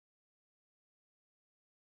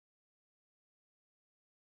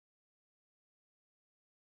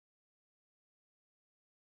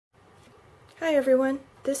Hi everyone,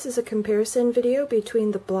 this is a comparison video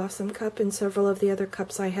between the Blossom Cup and several of the other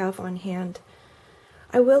cups I have on hand.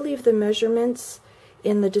 I will leave the measurements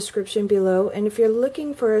in the description below, and if you're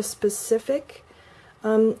looking for a specific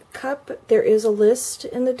cup, there is a list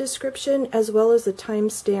in the description as well as a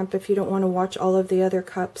timestamp if you don't want to watch all of the other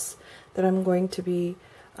cups that I'm going to be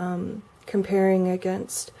comparing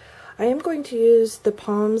against. I am going to use the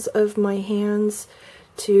palms of my hands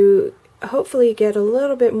to hopefully get a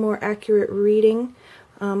little bit more accurate reading.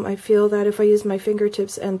 I feel that if I use my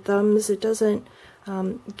fingertips and thumbs, it doesn't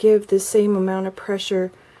give the same amount of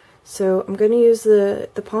pressure. So I'm going to use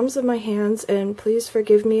the palms of my hands, and please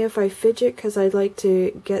forgive me if I fidget because I'd like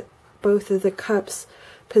to get both of the cups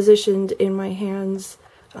positioned in my hands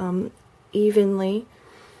evenly.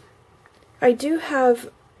 I do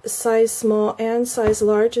have size small and size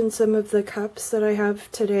large in some of the cups that I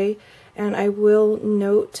have today, and I will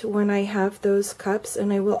note when I have those cups,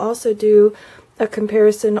 and I will also do a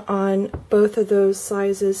comparison on both of those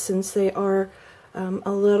sizes since they are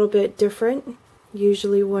a little bit different.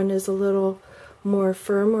 Usually one is a little more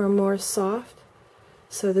firm or more soft.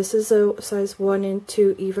 So this is a size 1 and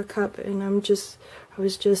 2 Eva Cup, and I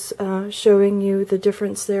was just showing you the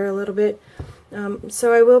difference there a little bit.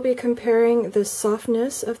 So I will be comparing the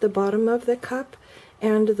softness of the bottom of the cup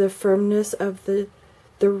and the firmness of the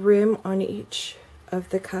rim on each of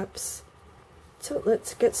the cups. So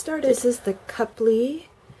let's get started. This is the CupLee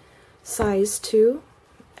size 2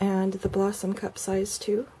 and the Blossom Cup size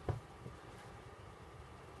 2.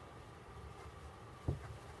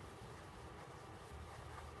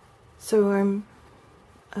 So I'm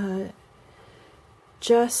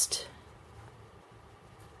just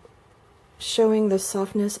showing the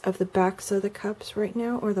softness of the backs of the cups right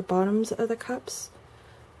now, or the bottoms of the cups,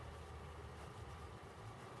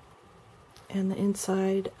 and the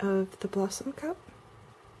inside of the Blossom Cup,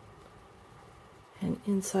 and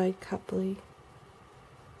inside CupLee.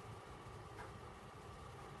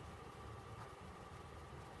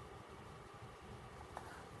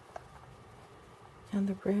 And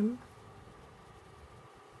the rim.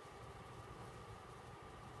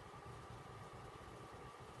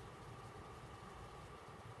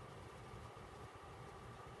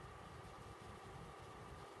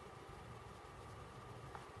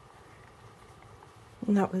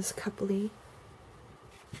 And that was CupLee.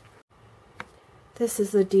 This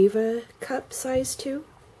is the DivaCup size 2.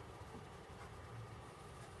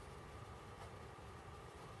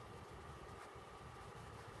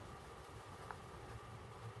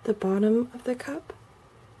 The bottom of the cup.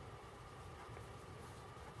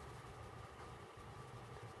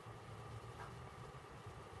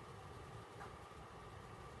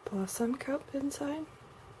 Blossom Cup inside.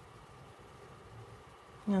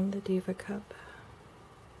 And the DivaCup.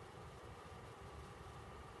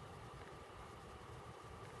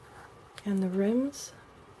 And the rims.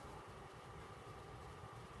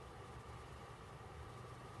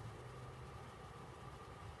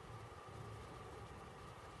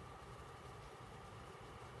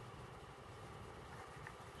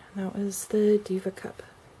 And that was the DivaCup.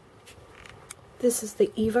 This is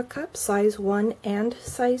the Eva Cup, size 1 and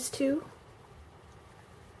size 2.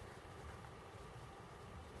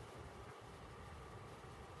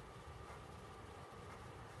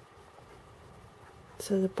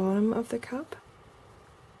 So the bottom of the cup.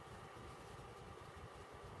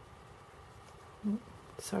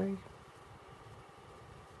 Sorry.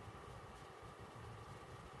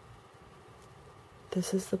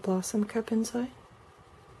 This is the Blossom Cup inside.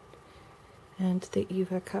 And the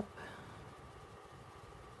Eva Cup.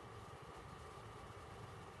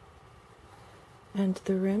 And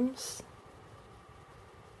the rims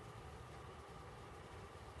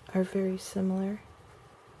are very similar.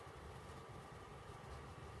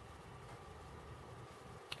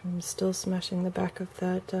 I'm still smashing the back of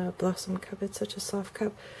that Blossom Cup. It's such a soft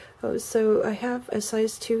cup. Oh, so I have a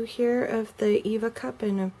size 2 here of the Eva Cup,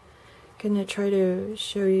 and I'm going to try to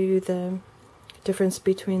show you the difference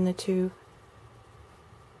between the two.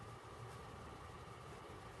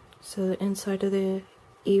 So the inside of the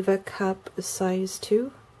Eva Cup is size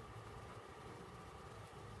 2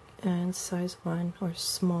 and size 1, or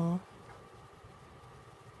small.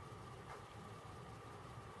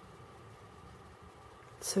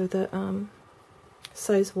 So the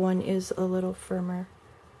size 1 is a little firmer,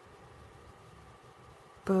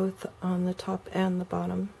 both on the top and the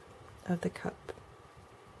bottom of the cup.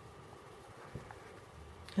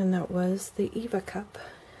 And that was the Eva Cup.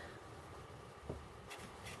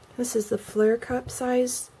 This is the FleurCup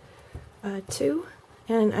size 2,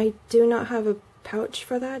 and I do not have a pouch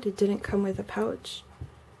for that. It didn't come with a pouch.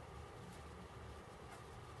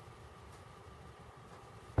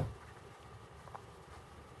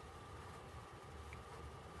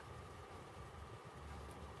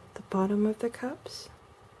 bottom of the cups,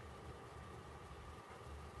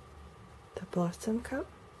 the Blossom Cup,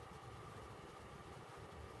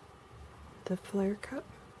 the FleurCup,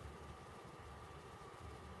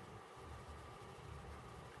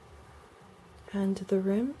 and the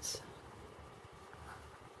rims,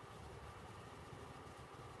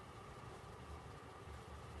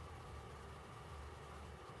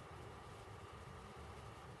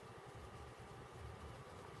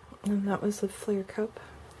 and that was the FleurCup.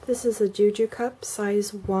 This is a Juju Cup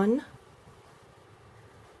size 1.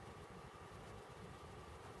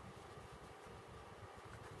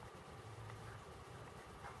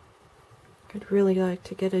 I'd really like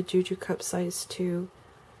to get a Juju Cup size 2.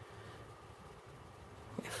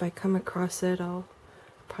 If I come across it, I'll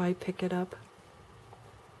probably pick it up.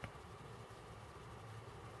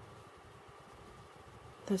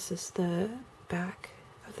 This is the back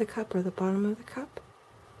of the cup, or the bottom of the cup.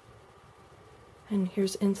 And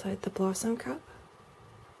here's inside the Blossom Cup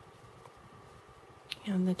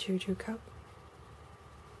and the Juju Cup.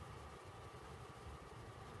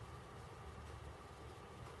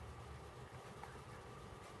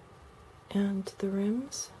 And the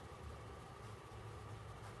rims.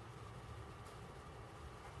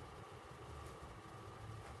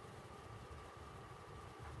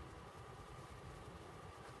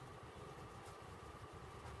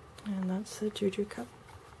 And that's the Juju Cup.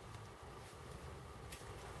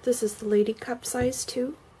 This is the LadyCup size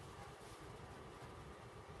 2.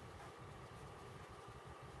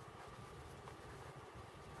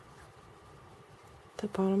 The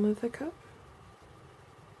bottom of the cup.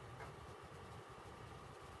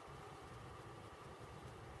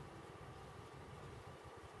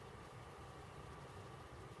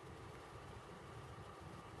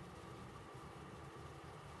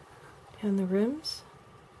 And the rims.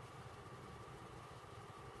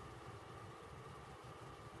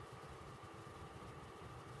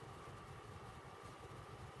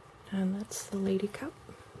 And that's the LadyCup.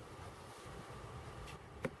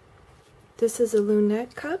 This is a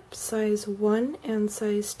Lunette cup, size 1 and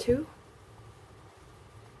size 2.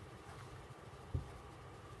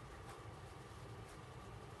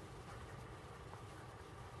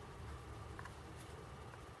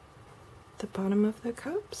 The bottom of the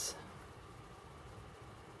cups.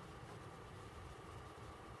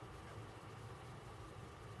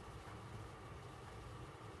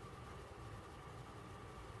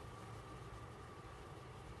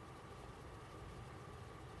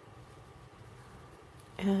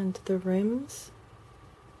 And the rims.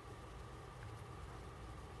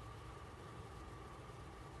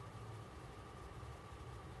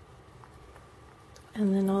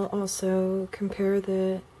 And then I'll also compare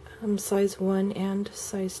the size 1 and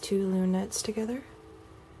size 2 lunettes together.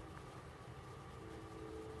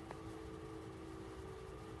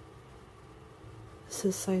 This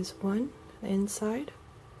is size 1, the inside,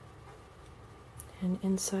 and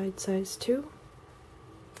inside size 2.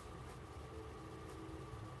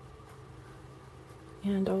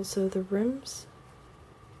 And also the rims.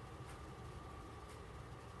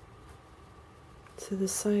 So the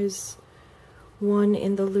size 1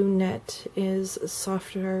 in the lunette is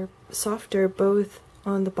softer both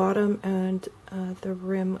on the bottom and the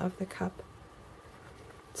rim of the cup.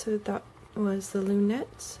 So that was the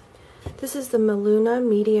lunettes. This is the Maluna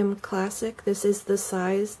Medium Classic. This is the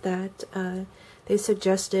size that they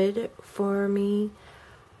suggested for me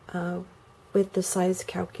with the size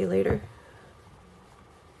calculator.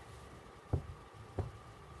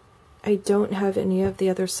 I don't have any of the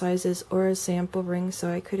other sizes or a sample ring,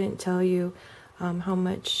 so I couldn't tell you how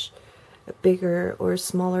much bigger or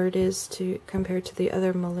smaller it is compared to the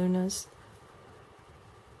other Malunas.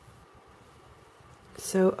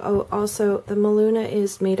 So, oh, also the Maluna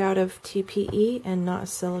is made out of TPE and not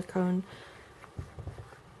silicone.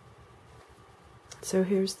 So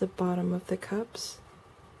here's the bottom of the cups.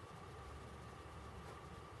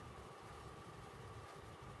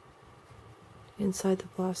 Inside the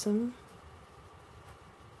Blossom,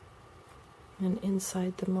 and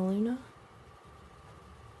inside the Maluna.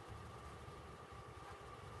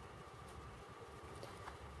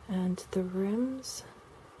 And the rims.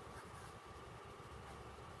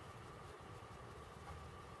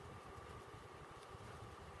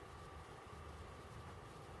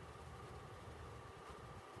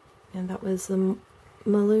 And that was the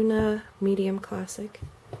Maluna Medium Classic.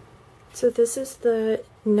 So this is the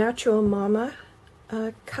Natural Mama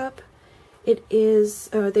cup. It is,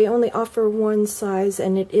 they only offer one size,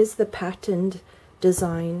 and it is the patented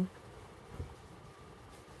design.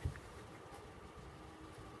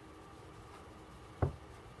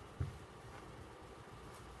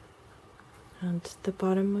 And the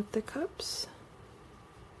bottom of the cups.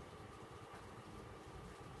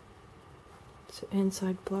 So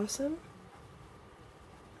inside Blossom,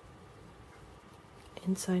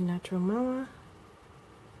 inside Natural Mama,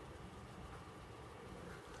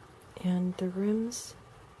 and the rims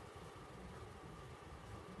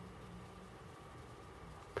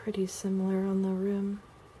pretty similar on the rim.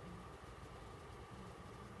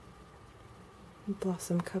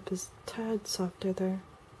 Blossom Cup is a tad softer there.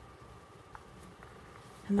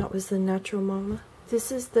 And that was the Natural Mama.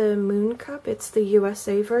 This is the Moon Cup. It's the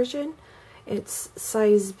USA version. It's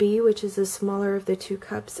size B, which is the smaller of the two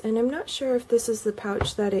cups. And I'm not sure if this is the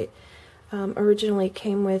pouch that it originally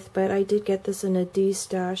came with, but I did get this in a D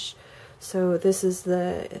stash. So this is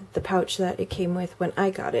the pouch that it came with when I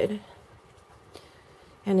got it.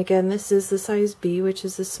 And again, this is the size B, which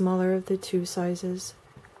is the smaller of the two sizes.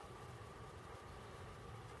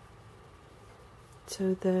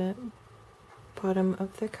 So the bottom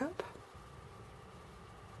of the cup,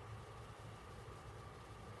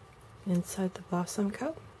 inside the Blossom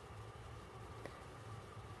Cup,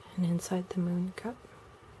 and inside the Moon Cup.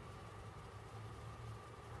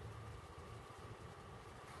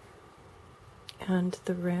 And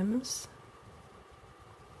the rims.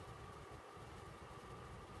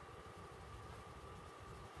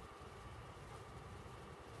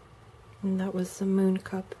 And that was the Moon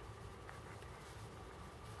Cup.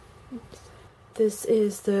 Oops. This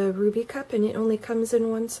is the Ruby Cup, and it only comes in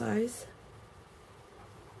one size.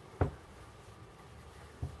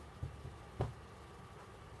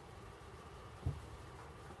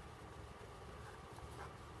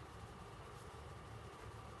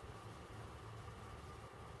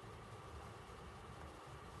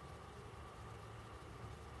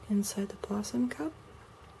 Inside the Blossom Cup.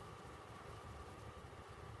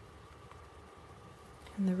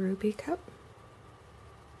 And the Ruby Cup.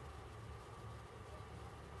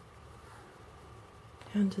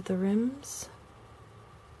 Down to the rims.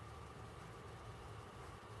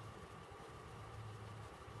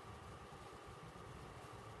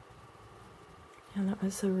 And that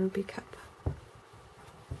was the Ruby Cup.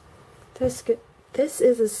 This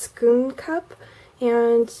is a Spoon Cup,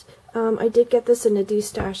 and I did get this in a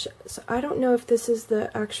D-stash, so I don't know if this is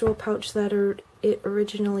the actual pouch that it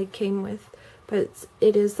originally came with, but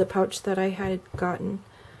it is the pouch that I had gotten.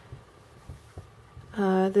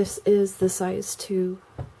 This is the size 2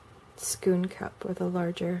 Spoon Cup, or the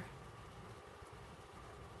larger.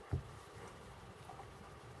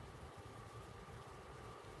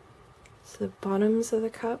 So the bottoms of the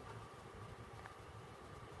cup.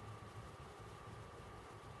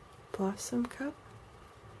 Blossom Cup.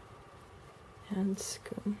 And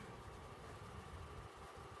Spoon.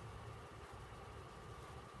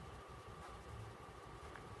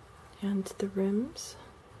 And the rims.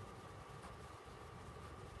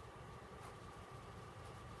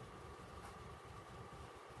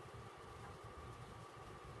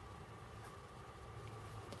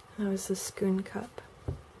 That was the Spoon Cup.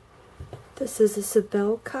 This is a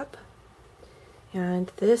Cybele Cup,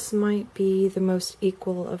 and this might be the most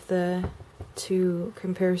equal of the two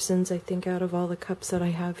comparisons, I think, out of all the cups that I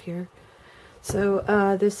have here. So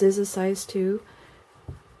this is a size 2.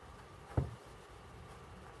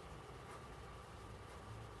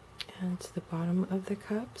 And the bottom of the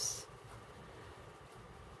cups.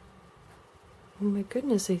 Oh my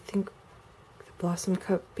goodness, I think the Blossom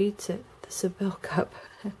Cup beats it, the Cybele Cup,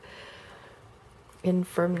 in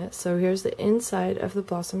firmness. So here's the inside of the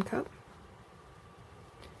Blossom Cup.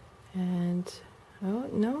 And, oh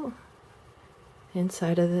no,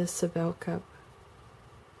 inside of the Cybele Cup.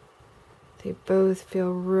 They both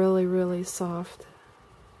feel really, really soft.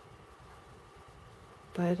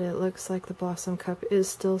 But it looks like the Blossom Cup is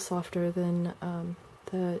still softer than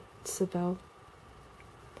the Cybele.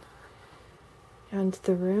 And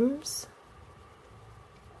the rims.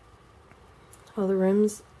 Well, the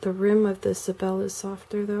rim of the Cybele is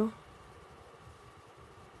softer though.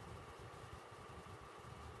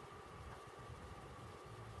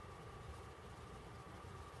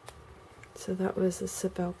 So that was the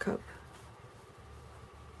Cybele Cup.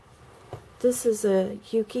 This is a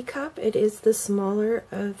Yuki Cup. It is the smaller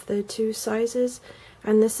of the two sizes,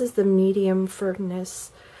 and this is the medium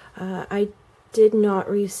firmness. I did not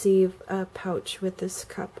receive a pouch with this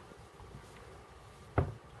cup.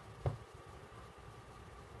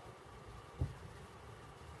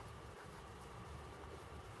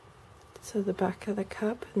 So the back of the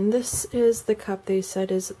cup, and this is the cup they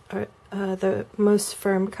said is the most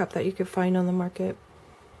firm cup that you could find on the market.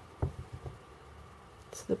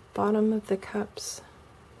 It's the bottom of the cups.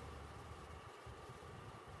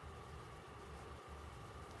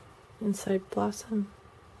 inside Blossom,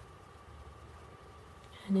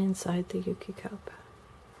 and inside the Juju Cup.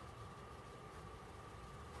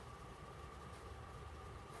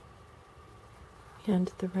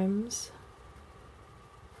 And the rims.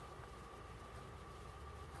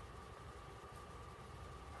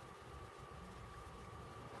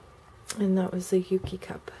 And that was the Juju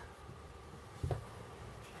Cup.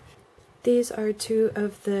 These are two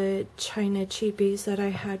of the China cheapies that I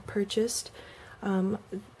had purchased.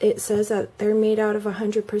 It says that they're made out of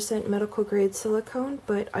 100% medical grade silicone,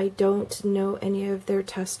 but I don't know any of their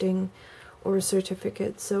testing or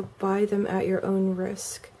certificates, so buy them at your own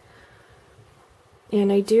risk.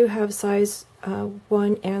 And I do have size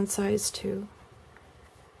 1 and size 2.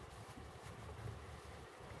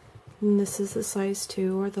 And this is the size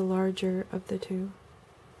 2, or the larger of the two.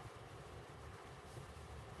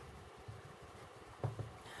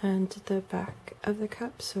 And the back of the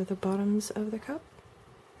cups, or the bottoms of the cup.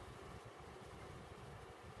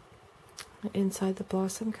 Inside the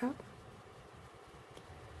Blossom Cup.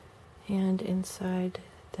 And inside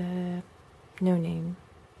the No Name.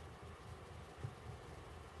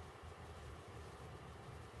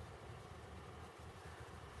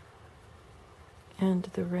 And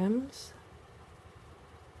the rims.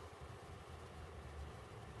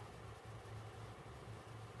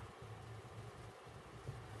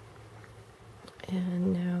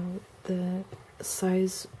 And now the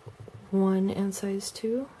size 1 and size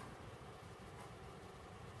 2.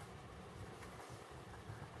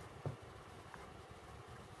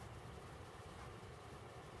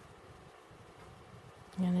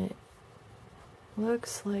 And it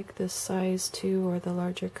looks like the size 2, or the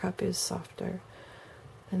larger cup, is softer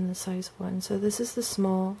than the size 1. So this is the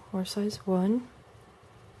small, or size 1,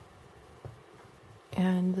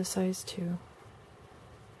 and the size 2.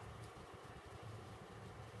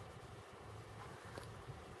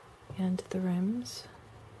 And the rims.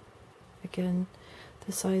 Again,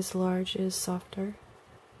 the size large is softer.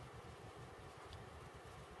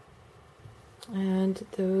 And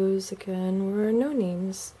those again were No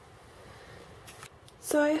Names.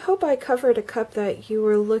 So I hope I covered a cup that you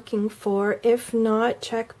were looking for. If not,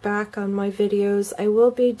 check back on my videos. I will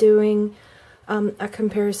be doing a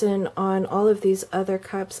comparison on all of these other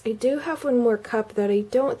cups. I do have one more cup that I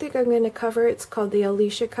don't think I'm going to cover. It's called the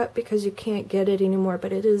LadyCup Cup, because you can't get it anymore,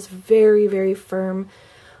 but it is very, very firm.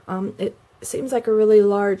 It seems like a really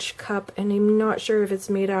large cup, and I'm not sure if it's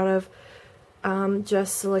made out of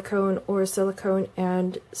just silicone or silicone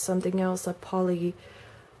and something else, a poly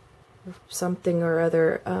something or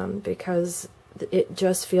other, because it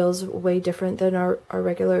just feels way different than our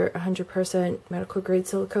regular 100% medical grade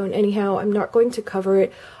silicone. Anyhow, I'm not going to cover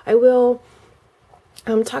it. I will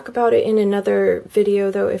talk about it in another video,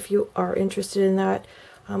 though, if you are interested in that.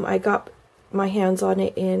 I got my hands on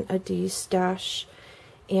it in a D-stash,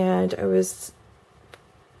 and I was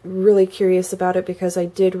really curious about it because I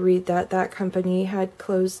did read that that company had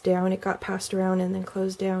closed down. It got passed around and then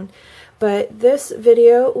closed down. But this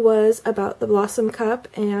video was about the Blossom Cup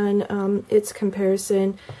and its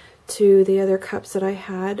comparison to the other cups that I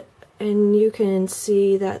had. And you can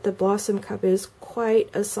see that the Blossom Cup is quite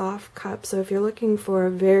a soft cup. So if you're looking for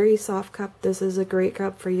a very soft cup, this is a great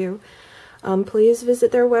cup for you. Please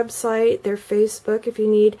visit their website, their Facebook, if you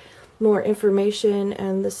need more information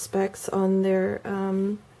and the specs on their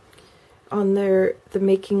the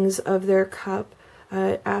makings of their cup.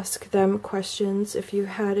 Ask them questions if you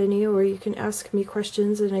had any, or you can ask me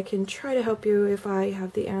questions and I can try to help you if I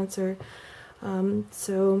have the answer.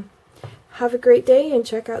 So have a great day and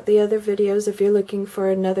check out the other videos if you're looking for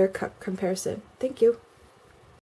another cup comparison. Thank you.